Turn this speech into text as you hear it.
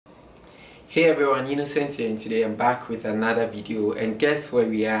Hey everyone, Innocent here, and today I'm back with another video. And guess where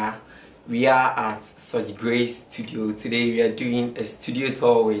we are? We are at Sorji Grey's studio. Today we are doing a studio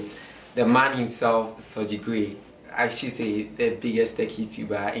tour with the man himself, Sorji Grey. I should say the biggest tech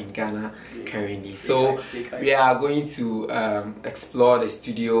YouTuber in Ghana currently. So we are going to explore the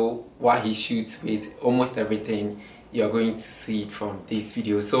studio, what he shoots with, almost everything. You are going to see it from this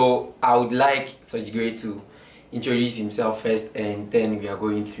video. So I would like Sorji Grey to introduce himself first, and then we are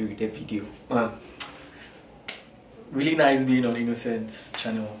going through the video. Really nice being on Innocent's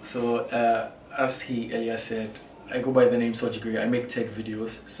channel. So as he earlier said, I go by the name Sorji Grey. I make tech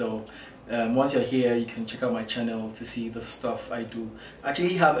videos. So once you're here, you can check out my channel to see the stuff I do. I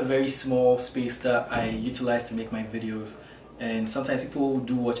actually have a very small space that I utilize to make my videos, and sometimes people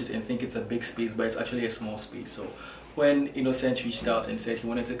do watch it and think it's a big space, but it's actually a small space. So when Innocent reached out and said he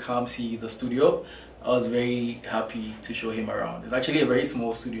wanted to come see the studio, I was very happy to show him around. It's actually a very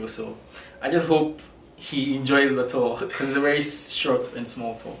small studio, so I just hope he enjoys the tour because it's a very short and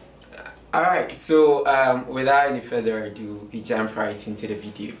small tour. Alright, so without any further ado, we jump right into the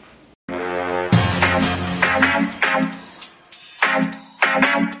video.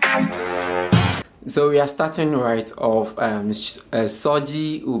 So we are starting right off.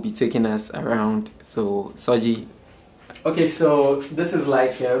 Sorji will be taking us around. So Sorji. Okay, so this is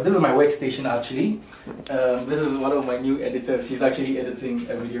like this is my workstation actually. This is one of my new editors. She's actually editing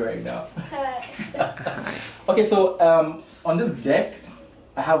a video right now. Okay, so on this deck,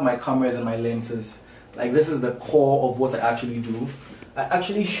 I have my cameras and my lenses. Like, this is the core of what I actually do. I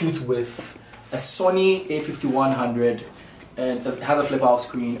actually shoot with a Sony A5100, and it has a flip out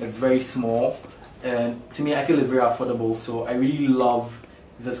screen. It's very small, and to me I feel it's very affordable, so I really love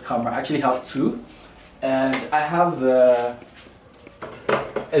this camera. I actually have two, and I have a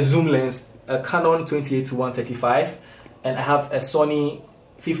zoom lens, a Canon 28-135, and I have a Sony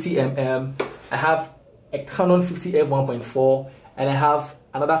 50mm. I have a Canon 50 f1.4, and I have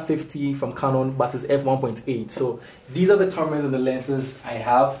another 50 from Canon, but it's f1.8. So these are the cameras and the lenses I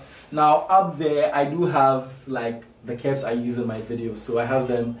have. Now up there I do have like the caps I use in my videos, so I have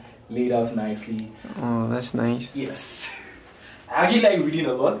them laid out nicely. Oh, that's nice. Yes. I actually like reading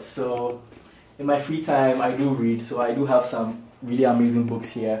a lot, so in my free time I do read, so I do have some really amazing books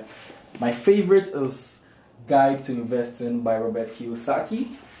here. My favorite is Guide to Investing by Robert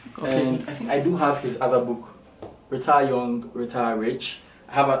Kiyosaki. Okay. And I think I do have his other book, Retire Young, Retire Rich.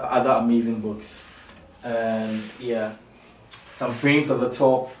 I have other amazing books. And yeah, some frames at the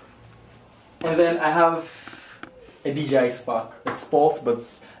top. And then I have a DJI Spark. It's sports, but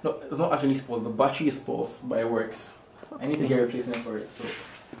no, it's not actually sports. The battery is sports, but it works. I need to get a replacement for it.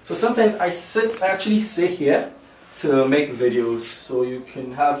 So sometimes I actually sit here to make videos, so you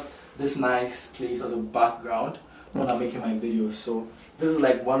can have this nice place as a background when I'm making my videos. So this is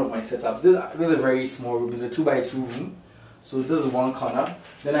like one of my setups. This is a very small room. It's a 2x2 room. So this is one corner.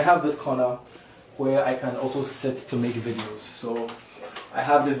 Then I have this corner where I can also sit to make videos. So I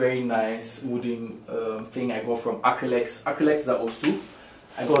have this very nice wooden thing I got from Acrylex. Acrylex is also.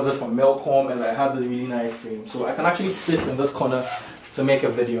 I got this from Melcom, and I have this really nice frame. So I can actually sit in this corner to make a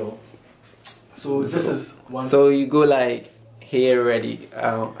video. So this is one. So you go like here ready.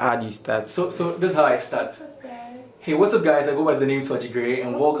 How do you start? So this is how I start. Hey, what's up guys? I go by the name Sorji Grey,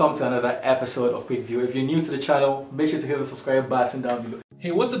 and welcome to another episode of Quick View. If you're new to the channel, make sure to hit the subscribe button down below.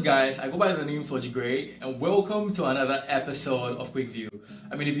 Hey, what's up guys? I go by the name Sorji Grey, and welcome to another episode of Quick View.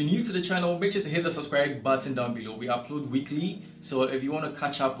 I mean, if you're new to the channel, make sure to hit the subscribe button down below. We upload weekly, so if you want to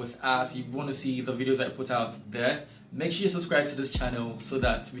catch up with us, if you want to see the videos I put out there, make sure you subscribe to this channel so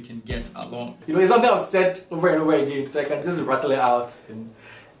that we can get along. You know, it's something I've said over and over again, so I can just rattle it out, and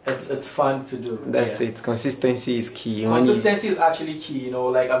it's fun to do. That's it. Consistency is key. Consistency is actually key. You know,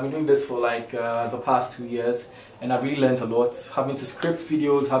 like I've been doing this for like the past 2 years, and I've really learned a lot. Having to script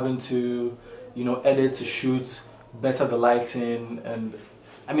videos, having to, you know, edit, to shoot, better the lighting, and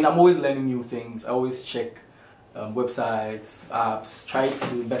I mean, I'm always learning new things. I always check websites, apps, try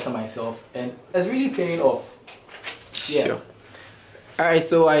to better myself, and it's really paying off. Yeah. Sure. Alright,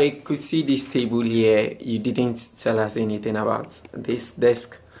 so I could see this table here. You didn't tell us anything about this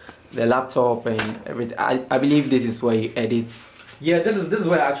desk, the laptop, and everything. I believe this is where you edit. Yeah, this is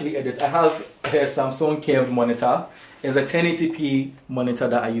where I actually edit. I have a Samsung curved monitor. It's a 1080p monitor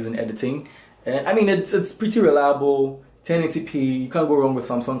that I use in editing, and I mean it's pretty reliable. 1080p, you can't go wrong with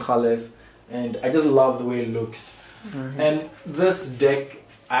Samsung colors, and I just love the way it looks. Right. And this deck,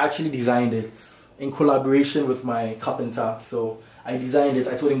 I actually designed it in collaboration with my carpenter. So I designed it,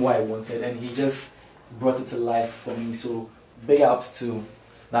 I told him what I wanted, and he just brought it to life for me. So big ups to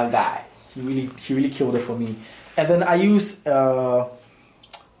that guy. He really killed it for me. And then I use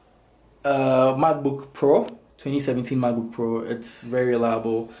MacBook Pro, 2017 MacBook Pro. It's very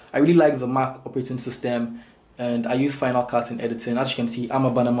reliable. I really like the Mac operating system, and I use Final Cut in editing. As you can see,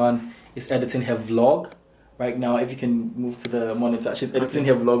 Amma Bannerman is editing her vlog right now. If you can move to the monitor, she's editing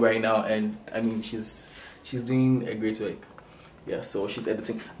her vlog right now, and I mean she's doing a great work. Yeah, so she's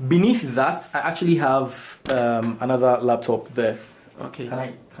editing. Beneath that, I actually have another laptop there. Okay. Can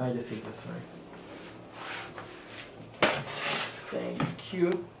I just take this? Sorry. Thank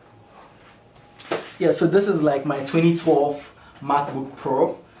you. Yeah, so this is like my 2012 MacBook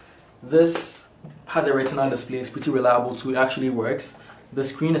Pro. This has a Retina display. It's pretty reliable too. It actually works. The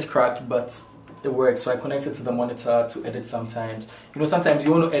screen is cracked, but it works. So I connect it to the monitor to edit sometimes. You know, sometimes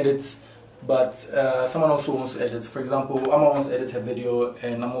you want to edit, but someone also wants to edit. For example, Amma wants to edit her video,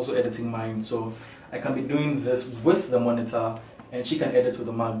 and I'm also editing mine. So I can be doing this with the monitor, and she can edit with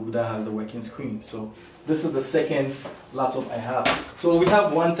the MacBook that has the working screen. So this is the second laptop I have. So we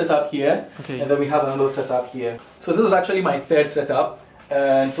have one setup here, and then we have another setup here. So this is actually my third setup.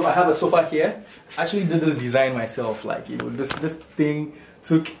 And so I have a sofa here. I actually did this design myself. Like, you know, this thing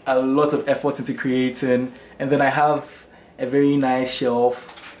took a lot of effort into creating. And then I have a very nice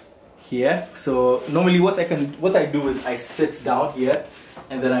shelf here. So normally what I do is I sit down here,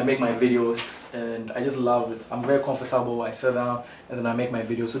 and then I make my videos, and I just love it. I'm very comfortable. I sit down and then I make my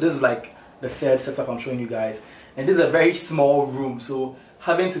videos. So this is like the third setup I'm showing you guys, and this is a very small room. So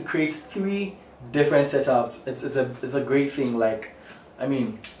having to create 3 different setups, it's a great thing. Like, I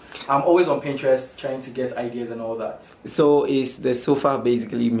mean, I'm always on Pinterest trying to get ideas and all that. So is the sofa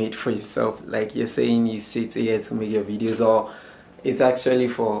basically made for yourself? Like you're saying, you sit here to make your videos, or it's actually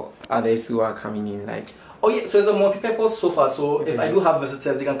for others who are coming in? Like, oh yeah, so it's a multi-purpose sofa. So if I do have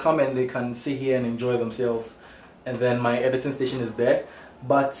visitors, they can come and they can sit here and enjoy themselves. And then my editing station is there.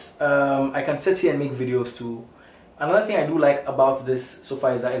 But I can sit here and make videos too. Another thing I do like about this sofa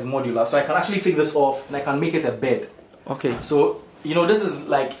is that it's modular. So I can actually take this off and I can make it a bed. Okay. So, you know, this is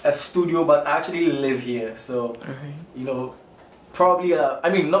like a studio, but I actually live here. So, you know, probably, I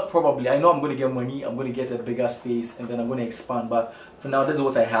mean, not probably, I know I'm going to get money, I'm going to get a bigger space, and then I'm going to expand. But for now, this is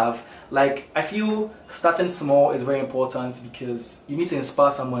what I have. Like, I feel starting small is very important because you need to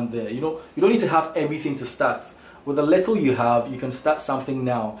inspire someone there. You know, you don't need to have everything to start. With the little you have, you can start something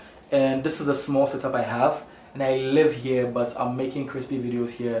now. And this is the small setup I have, and I live here, but I'm making crispy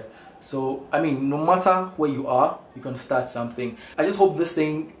videos here. So, I mean, no matter where you are, you can start something. I just hope this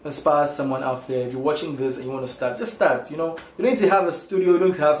thing inspires someone out there. If you're watching this and you want to start, just start, you know. You don't need to have a studio, you don't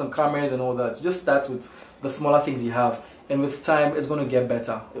need to have some cameras and all that. Just start with the smaller things you have. And with time, it's going to get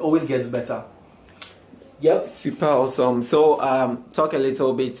better. It always gets better. Yep. Super awesome. So, talk a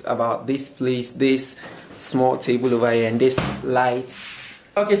little bit about this place, this small table over here, and this light.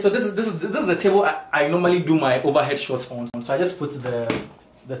 Okay, so this is the table I normally do my overhead shots on. So I just put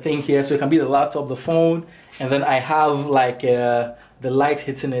the thing here, so it can be the laptop, the phone, and then I have like the light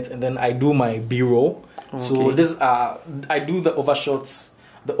hitting it, and then I do my B-roll. Okay. So this I do the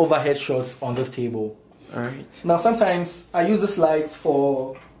overhead shots on this table. Alright. Now sometimes I use this light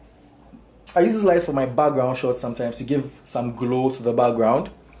for my background shots sometimes to give some glow to the background.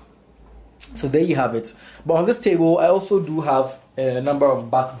 So there you have it. But on this table, I also do have a number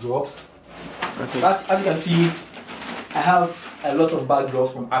of backdrops. Okay. So as you can see, I have a lot of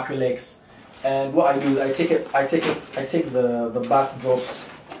backdrops from acrylics, and what I do is I take the backdrops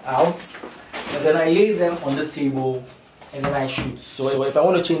out, and then I lay them on this table, and then I shoot. So if I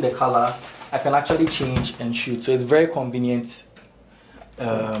want to change the color, I can actually change and shoot. So it's very convenient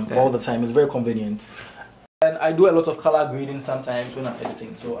all the time. It's very convenient. And I do a lot of color grading sometimes when I'm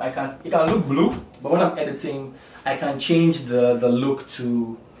editing. So it can look blue, but when I'm editing, I can change the look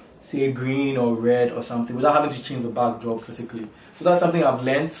to, say, green or red or something without having to change the backdrop physically. So that's something I've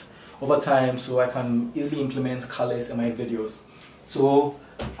learned over time, so I can easily implement colors in my videos. So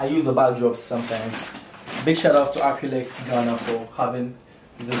I use the backdrops sometimes. Big shout out to Acrylics Ghana for having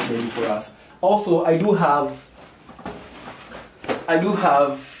this ready for us. Also, I do have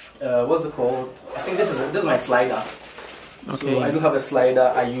what's it called? I think this is my slider. Okay. So I do have a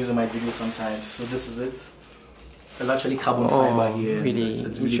slider I use in my videos sometimes. So this is it. There's actually carbon fiber here. Really,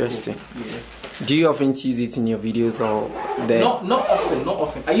 it's really interesting. Cool. Yeah. Do you often use it in your videos or not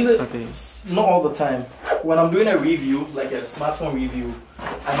often. I use it not all the time. When I'm doing a review, like a smartphone review,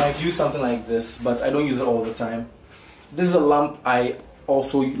 I might use something like this, but I don't use it all the time. This is a lamp I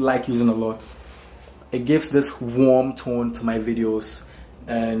also like using a lot. It gives this warm tone to my videos,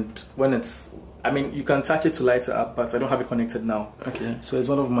 and when it's, I mean, you can touch it to light it up, but I don't have it connected now. Okay. So it's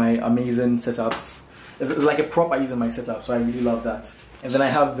one of my amazing setups. It's like a prop I use in my setup, so I really love that. And then I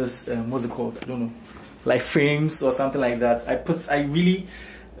have this, what's it called? I don't know, like frames or something like that. I really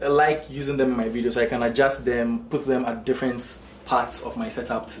like using them in my videos, so I can adjust them, put them at different parts of my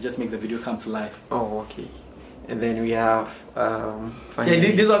setup to just make the video come to life. Oh, okay. And then we have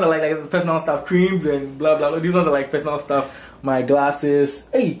these ones are like personal stuff, creams and blah blah blah. These ones are like personal stuff. My glasses.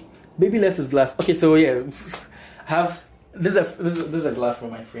 Hey, baby left his glass. Okay, so yeah, this is a glass for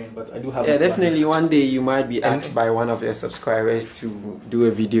my friend, but I do have. Yeah, definitely. One day you might be asked by one of your subscribers to do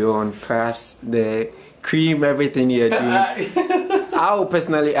a video on perhaps the cream, everything you're doing. I will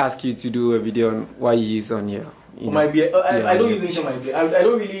personally ask you to do a video on what you use on your. My beard. I don't use anything on my beard. I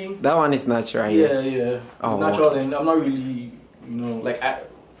don't really. That one is natural. Yeah. It's natural, okay. And I'm not really, like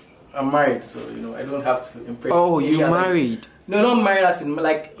I'm married, so I don't have to impress. Oh, you married? No, not married. As in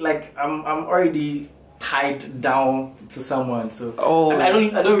like I'm already tied down to someone, so I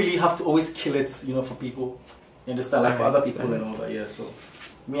don't really have to always kill it, for people. You understand, like for other people and all that. Yeah, so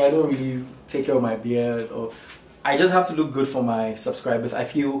I don't really take care of my beard, or I just have to look good for my subscribers. I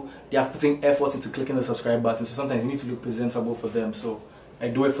feel they are putting effort into clicking the subscribe button, so sometimes you need to look presentable for them, so I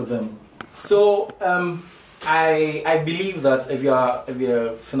do it for them. So I believe that if you're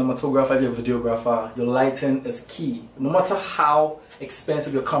a cinematographer, if you're a videographer, your lighting is key. No matter how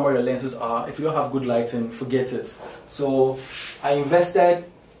expensive your camera, your lenses are, if you don't have good lighting, forget it. So I invested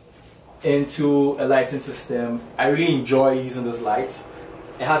into a lighting system. I really enjoy using this light.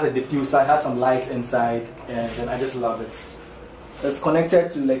 It has a diffuser, it has some light inside, and then I just love it. It's connected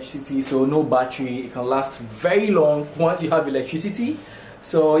to electricity, so no battery. It can last very long once you have electricity.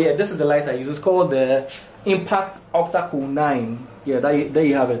 So yeah, this is the light I use. It's called the Impact Octa-Cool 9. Yeah, there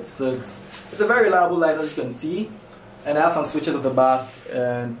you have it. So it's a very reliable light, as you can see. And I have some switches at the back,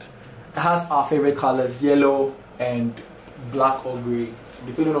 and it has our favorite colors, yellow and black or grey,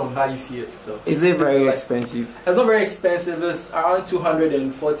 depending on how you see it. So is it very expensive? It's not very expensive. It's around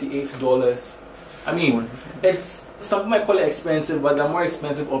 $248. I mean, some people might call it expensive, but there are more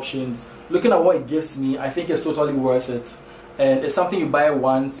expensive options. Looking at what it gives me, I think it's totally worth it. And it's something you buy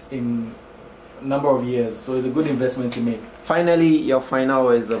once in a number of years, so it's a good investment to make. Finally, your final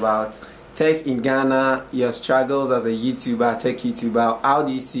words about tech in Ghana, your struggles as a YouTuber, tech YouTuber. How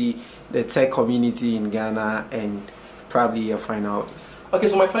do you see the tech community in Ghana, and probably your final words? Okay,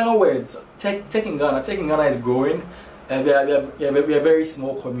 so my final words: tech in Ghana. Tech in Ghana is growing. We are a very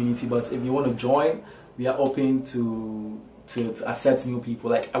small community, but if you want to join, we are open to accept new people.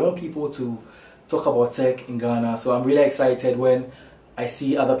 Like, I want people to talk about tech in Ghana, so I'm really excited when I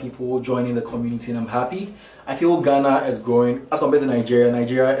see other people joining the community, and I'm happy. I feel Ghana is growing as compared to Nigeria.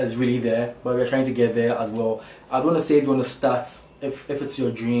 Nigeria is really there, but we're trying to get there as well. I want to say, if you want to start, if it's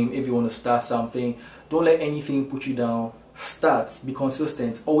your dream, if you want to start something, don't let anything put you down. Start, be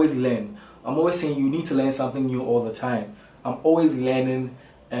consistent, always learn. I'm always saying you need to learn something new all the time. I'm always learning,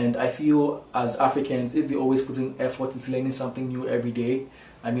 and I feel as Africans, if we're always putting effort into learning something new every day,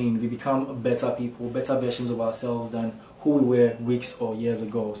 we become better people, better versions of ourselves than who we were weeks or years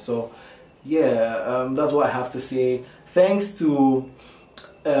ago. So yeah, that's what I have to say. Thanks to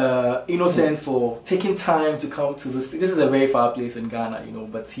Innocent for taking time to come to this place. This is a very far place in Ghana,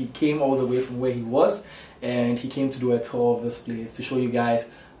 but he came all the way from where he was, and he came to do a tour of this place to show you guys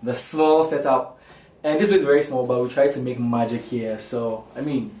the small setup. And this place is very small, but we try to make magic here. So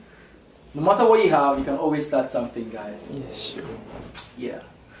no matter what you have, you can always start something, guys. Yeah, sure. Yeah.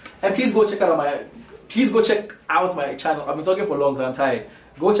 And please go check out my channel. I've been talking for long, so I'm tired.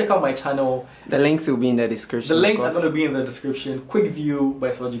 Go check out my channel. The links will be in the description. The links are going to be in the description. Quick View by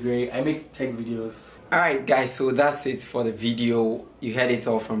Sorji Grey. I make tech videos. Alright guys, so that's it for the video. You heard it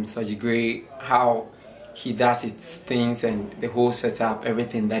all from Sorji Grey, how he does his things and the whole setup,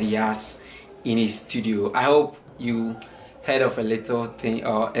 everything that he has in his studio. I hope you heard of a little thing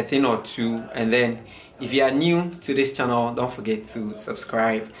or a thing or two. And then if you are new to this channel, don't forget to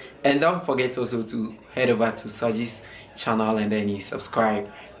subscribe, and don't forget also to head over to Sorji's channel and then you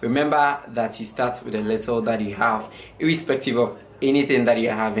subscribe. Remember that you start with a little that you have, irrespective of anything that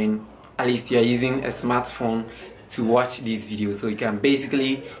you're having. At least you're using a smartphone to watch these videos, so you can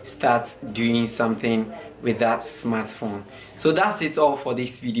basically start doing something with that smartphone. So that's it all for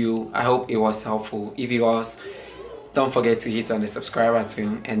this video. I hope it was helpful. If it was, don't forget to hit on the subscribe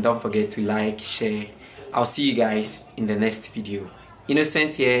button, and don't forget to like, share. I'll see you guys in the next video.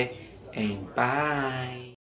 Innocent here, and bye.